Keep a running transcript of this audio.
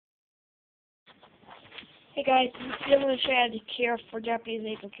Hey guys, today I'm going to show you how to care for Japanese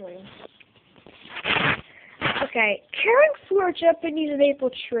maple tree. Okay, caring for a Japanese maple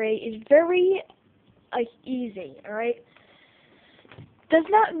tree is very easy, alright? Does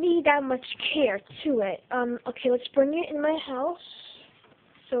not need that much care to it. Okay, let's bring it in my house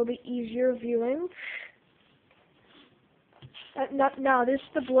so it'll be easier viewing. Now, this is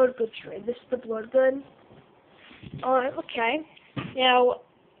the bloodgood tree. This is the bloodgood. Okay. Now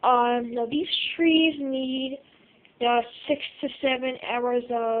these trees need 6 to 7 hours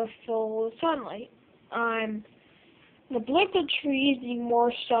of full sunlight. The bloodgood trees need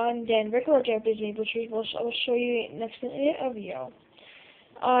more sun than regular Japanese maple trees. I'll show you next in a video.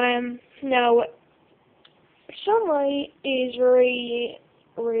 Now, sunlight is very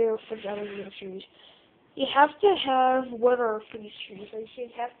rare for Japanese maple trees. You have to have water for these trees. Like, you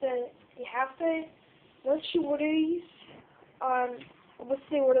have to, once you water these, let's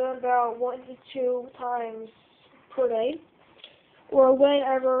say water them about 1 to 2 times per day, or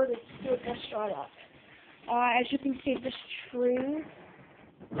whenever the wood gets dried up. As you can see, this tree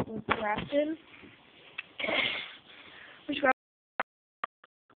was grafted.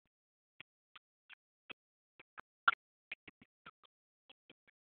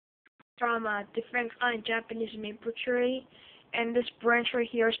 From a different kind of Japanese maple tree, and this branch right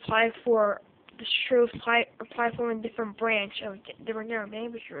here is applied for. This tree was applied from a different branch of the regular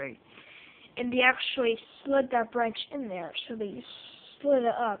maple tree, and they actually slid that branch in there. So they slid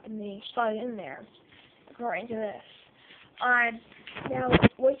it up and they slid it in there, according to this. Now,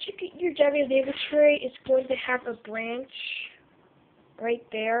 once you get your Japanese maple tree, it's going to have a branch right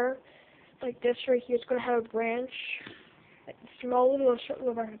there, like this right here. It's going to have a branch. Like a small little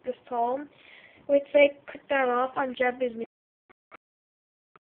like this tall. Once they cut that off on Japanese maple,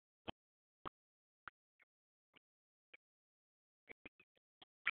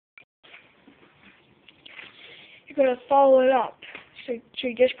 you're going to follow it up. So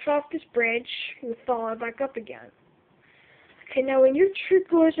you just cut off this branch, you follow it back up again. Okay, now when your tree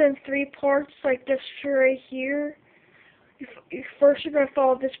goes in 3 parts, like this tree right here, first you're going to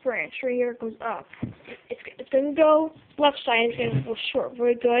follow this branch right here. It goes up. It's going to go left side. It's going to go short.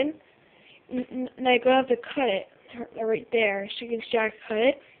 Very good. Now you're going to have to cut it right there. So you can start to cut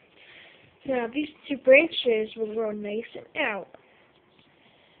it. Now these 2 branches will grow nice and out.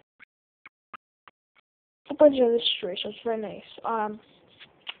 A bunch of this tree, so it's very nice.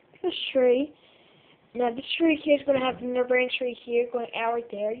 This tree. Now this tree here is going to have another branch right here going out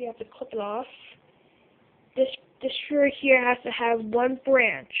right there. You have to clip it off. This tree here has to have 1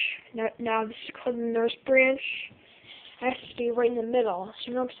 branch. Now this is called the nurse branch. It has to be right in the middle. So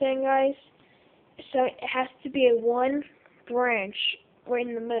you know what I'm saying, guys? So it has to be a 1 branch right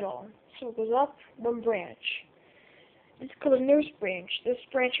in the middle. So it goes up 1 branch. It's called a nurse branch. This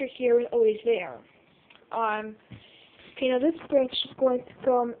branch right here is always there. Okay, now this branch is going to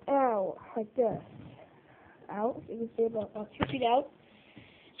come out like this. Out. You can see about 2 feet out.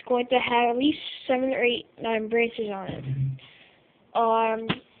 It's going to have at least 7 or 8, 9 branches on it.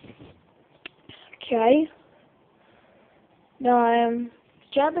 Okay. Now,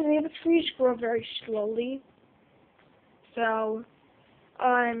 Japanese maple trees grow very slowly. So,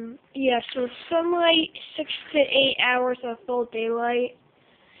 yeah, so sunlight, 6 to 8 hours of full daylight.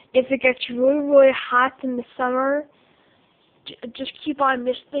 If it gets really, really hot in the summer, just keep on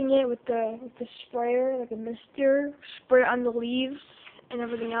misting it with the sprayer, like a mister. Spray it on the leaves and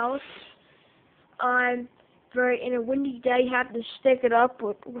everything else. In a windy day, you have to stake it up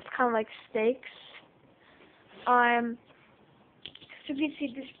with kind of like stakes. So you can see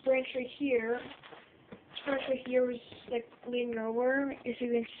this branch right here. This branch right here was like leaning over, as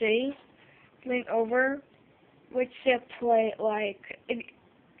you can see, leaning over. Which play like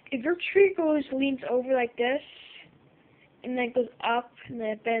if your tree leans over like this, and then goes up, and then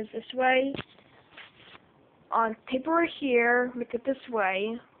it bends this way. On paper right here, make it this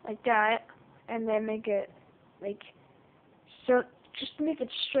way, like that, and then make it like so. Just make it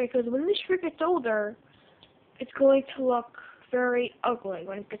straight, because when this tree gets older, it's going to look very ugly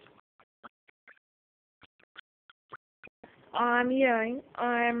when it gets.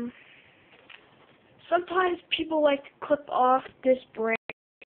 Sometimes people like to clip off this branch,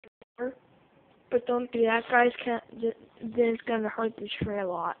 but don't do that, guys. Then it's gonna hurt the tree a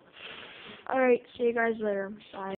lot. Alright, see you guys later. Bye.